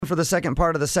for the second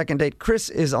part of the second date. Chris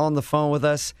is on the phone with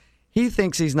us. He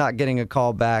thinks he's not getting a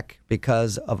call back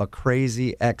because of a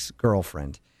crazy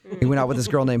ex-girlfriend. He went out with this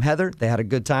girl named Heather. They had a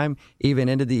good time, even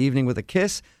ended the evening with a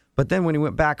kiss. But then when he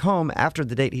went back home after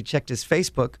the date, he checked his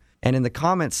Facebook, and in the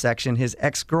comments section, his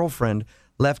ex-girlfriend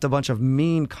left a bunch of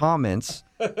mean comments.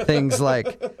 Things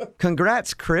like,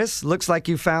 "Congrats, Chris. Looks like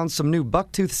you found some new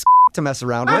bucktooth to mess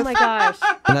around with." Oh my gosh.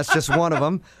 And that's just one of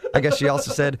them. I guess she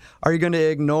also said, "Are you going to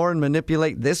ignore and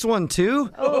manipulate this one too?"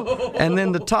 Oh. And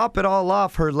then to top it all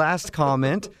off, her last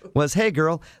comment was, "Hey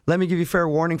girl, let me give you fair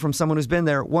warning from someone who's been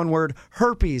there. One word,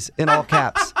 herpes in all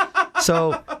caps."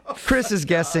 So Chris is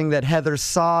guessing that Heather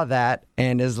saw that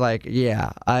and is like,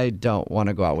 yeah, I don't want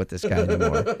to go out with this guy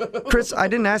anymore. Chris, I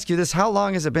didn't ask you this. How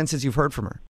long has it been since you've heard from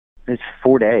her? It's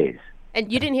 4 days.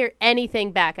 And you didn't hear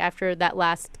anything back after that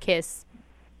last kiss?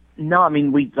 No, I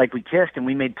mean, we kissed and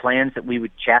we made plans that we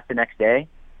would chat the next day,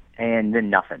 and then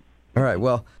nothing. All right,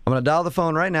 well, I'm going to dial the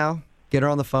phone right now, get her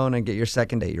on the phone, and get your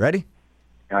second date. You ready?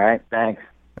 All right, thanks.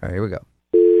 All right, here we go.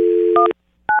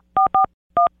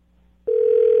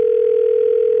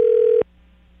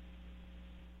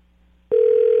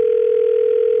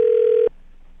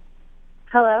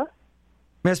 Hello,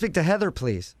 May I speak to Heather,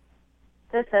 please?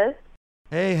 this is.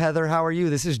 Hey, Heather, how are you?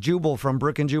 This is Jubal from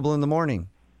Brook and Jubal in the Morning.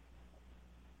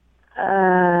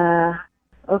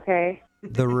 Okay.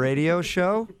 The radio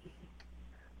show?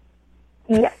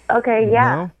 Yeah, okay,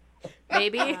 yeah. No?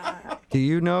 Maybe? Do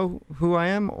you know who I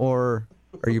am, or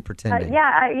are you pretending?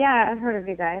 Yeah, I've heard of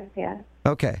you guys, yeah.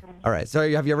 Okay. All right. So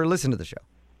have you ever listened to the show?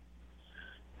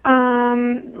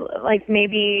 Like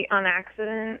maybe on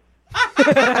accident.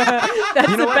 That's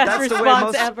You know the what? best That's the way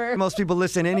response ever. most people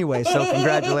listen anyway, so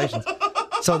congratulations.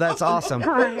 So that's awesome.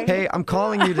 Hey, I'm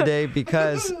calling you today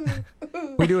because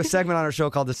we do a segment on our show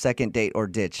called The Second Date or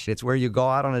Ditch. It's where you go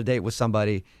out on a date with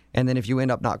somebody, and then if you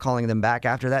end up not calling them back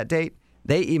after that date,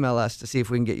 they email us to see if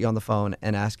we can get you on the phone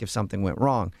and ask if something went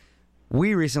wrong.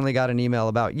 We recently got an email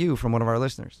about you from one of our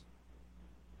listeners.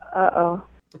 Uh-oh.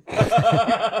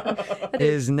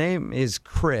 His name is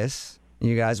Chris.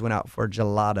 You guys went out for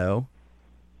gelato.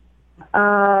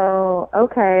 Oh,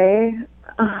 okay.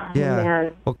 Oh, Yeah.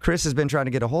 man. Well, Chris has been trying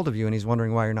to get a hold of you, and he's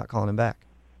wondering why you're not calling him back.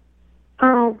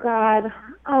 Oh, God.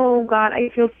 Oh, God, I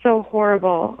feel so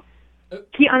horrible.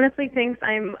 He honestly thinks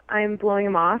I'm blowing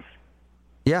him off.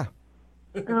 Yeah.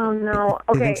 Oh, no.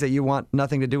 He Okay. thinks that you want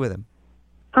nothing to do with him.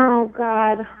 Oh,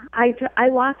 God. I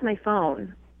lost my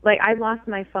phone. Like, I lost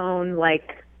my phone,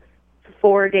 like,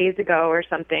 4 days ago or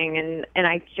something, and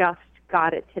I just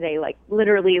got it today. Like,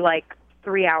 literally, like,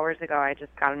 3 hours ago, I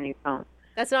just got a new phone.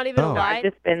 That's not even a Oh. lie? I've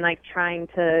just been, like, trying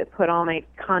to put all my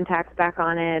contacts back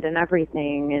on it and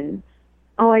everything, and,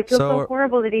 oh, I feel So- so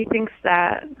horrible that he thinks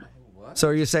that. So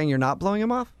are you saying you're not blowing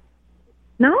him off?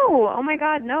 No, oh my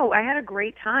God, no. I had a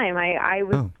great time. I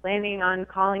was Oh. planning on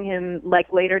calling him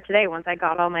like later today once I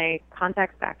got all my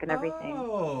contacts back and everything.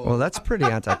 Well, that's pretty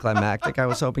anticlimactic. I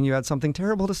was hoping you had something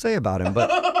terrible to say about him,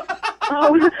 but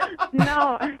Oh,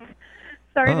 no.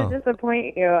 Sorry Oh. to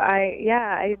disappoint you.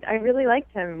 I really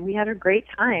liked him. We had a great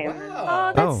time.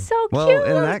 Oh, that's so well, cute.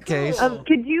 in that case,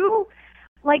 Could you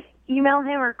like email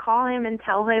him or call him and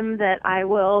tell him that I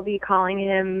will be calling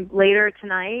him later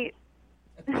tonight?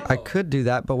 I could do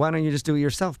that, but why don't you just do it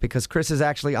yourself? Because Chris is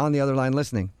actually on the other line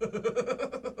listening.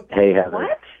 Hey, Heather.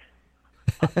 What?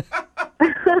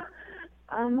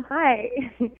 Hi.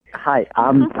 Hi.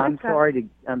 I'm sorry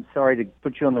to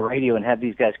put you on the radio and have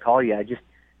these guys call you.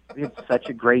 We had such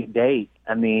a great date.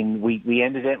 I mean, we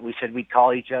ended it. We said we'd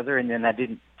call each other, and then I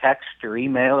didn't text or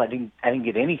email. I didn't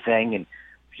get anything, and I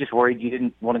was just worried you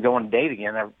didn't want to go on a date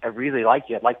again. I really like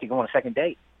you. I'd like to go on a second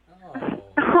date.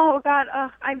 Oh God,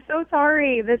 I'm so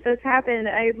sorry that this happened.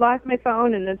 I lost my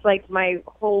phone, and it's like my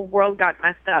whole world got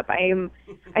messed up. I'm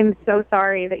so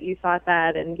sorry that you thought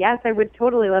that. And yes, I would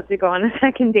totally love to go on a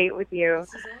second date with you.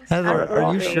 Heather, are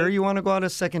you Absolutely. sure you want to go on a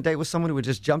second date with someone who would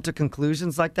just jump to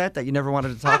conclusions like that you never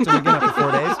wanted to talk to him again after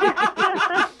 4 days?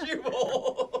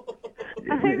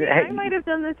 I might have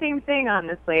done the same thing,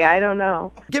 honestly. I don't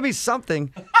know. Give me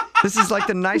something. This is like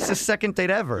the nicest second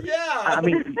date ever. I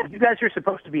mean, you guys are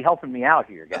supposed to be helping me out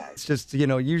here, guys. It's just,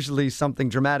 usually something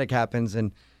dramatic happens,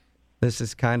 and this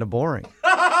is kind of boring.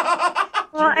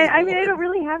 Well, I mean, I don't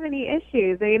really have any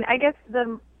issues. I mean, I guess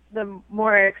the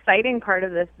more exciting part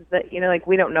of this is that, like,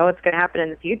 we don't know what's going to happen in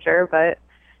the future, but,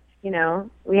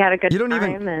 we had a good You don't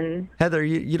time. even- And Heather,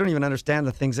 you don't even understand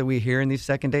the things that we hear in these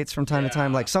second dates from time to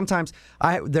time. Like sometimes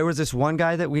there was this one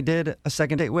guy that we did a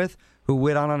second date with who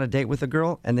went on a date with a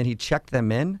girl, and then he checked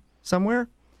them in somewhere.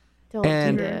 Don't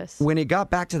And do this. when he got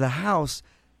back to the house,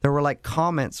 there were like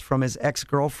comments from his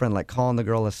ex-girlfriend, like calling the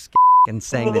girl a and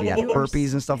saying that he had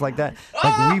herpes and stuff like that.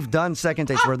 Like, we've done second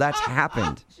dates where that's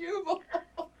happened.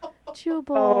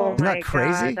 Jubal. Oh Isn't that my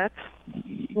crazy? God,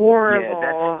 that's horrible.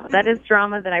 Yeah, that is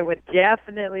drama that I would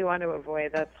definitely want to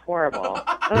avoid. That's horrible.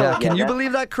 Yeah, can you that's-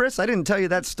 believe that, Chris? I didn't tell you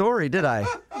that story, did I?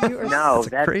 No, That's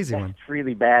a crazy that's one.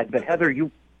 really bad. But Heather,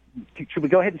 should we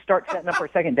go ahead and start setting up our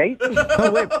second date?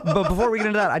 Oh, wait, but before we get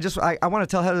into that, I want to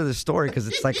tell Heather this story because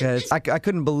it's like, I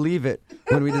couldn't believe it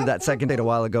when we did that second date a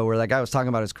while ago where that guy was talking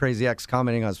about his crazy ex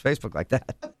commenting on his Facebook like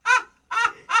that.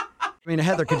 I mean,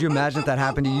 Heather, could you imagine if that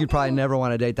happened to you? You'd probably never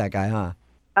want to date that guy, huh?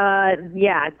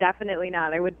 Yeah, definitely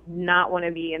not. I would not want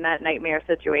to be in that nightmare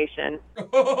situation.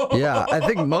 Yeah, I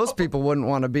think most people wouldn't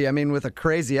want to be. I mean, with a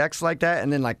crazy ex like that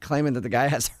and then like claiming that the guy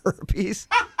has herpes.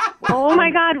 Oh my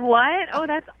God, what? Oh,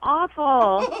 that's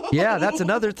awful. Yeah, that's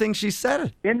another thing she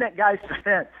said. In that guy's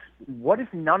defense, what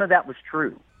if none of that was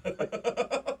true?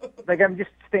 Like, I'm just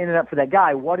standing up for that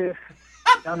guy. What if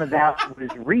none of that was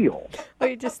real? Oh,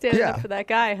 you're just standing Yeah. up for that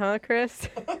guy, huh, Chris?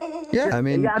 Yeah, I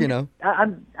mean, Yeah, you know.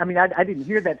 I didn't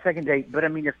hear that second date, but I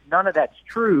mean, if none of that's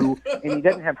true and he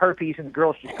doesn't have herpes and the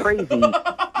girl's just crazy,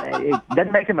 it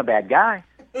doesn't make him a bad guy.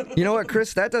 You know what,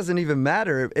 Chris? That doesn't even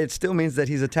matter. It still means that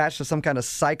he's attached to some kind of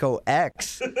psycho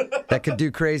ex that could do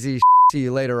crazy to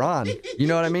you later on. You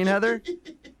know what I mean, Heather?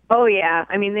 Oh yeah,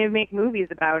 I mean they make movies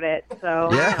about it. So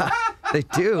Yeah, they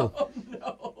do.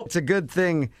 It's a good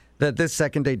thing that this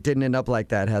second date didn't end up like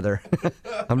that, Heather.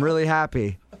 I'm really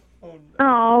happy.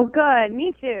 Oh, good.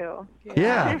 Me too.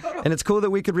 Yeah, and it's cool that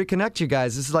we could reconnect you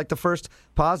guys. This is like the first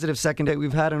positive second date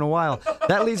we've had in a while.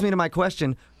 That leads me to my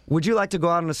question. Would you like to go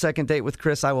out on a second date with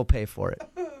Chris? I will pay for it.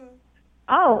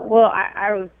 Oh, well,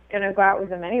 I was going to go out with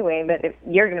him anyway, but if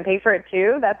you're going to pay for it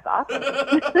too, that's awesome.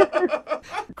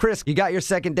 Chris, you got your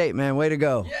second date, man. Way to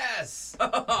go. Yes.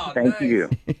 Oh, Thank nice. you.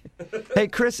 Hey,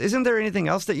 Chris, isn't there anything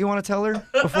else that you want to tell her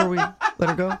before we let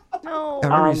her go? No. I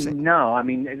remember you saying- No, I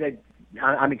mean,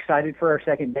 I'm excited for our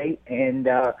second date, and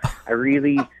I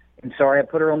really am sorry I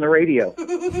put her on the radio.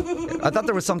 I thought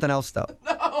there was something else, though.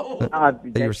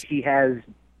 That she has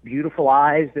beautiful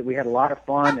eyes, that we had a lot of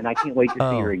fun, and I can't wait to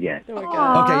see her again. Oh, my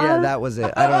God. Okay, yeah, that was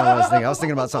it. I don't know what I was thinking. I was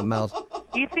thinking about something else.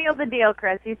 You seal the deal,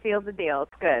 Chris. You seal the deal.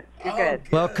 It's good. You're good.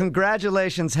 Well,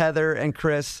 congratulations, Heather and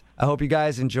Chris. I hope you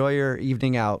guys enjoy your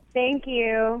evening out. Thank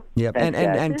you. Yep, Thanks,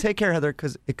 guys. and take care, Heather,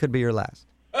 because it could be your last.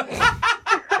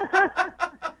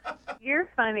 You're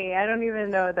funny. I don't even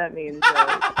know what that means.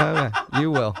 Oh, yeah, you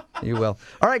will. You will.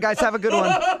 All right, guys, have a good one.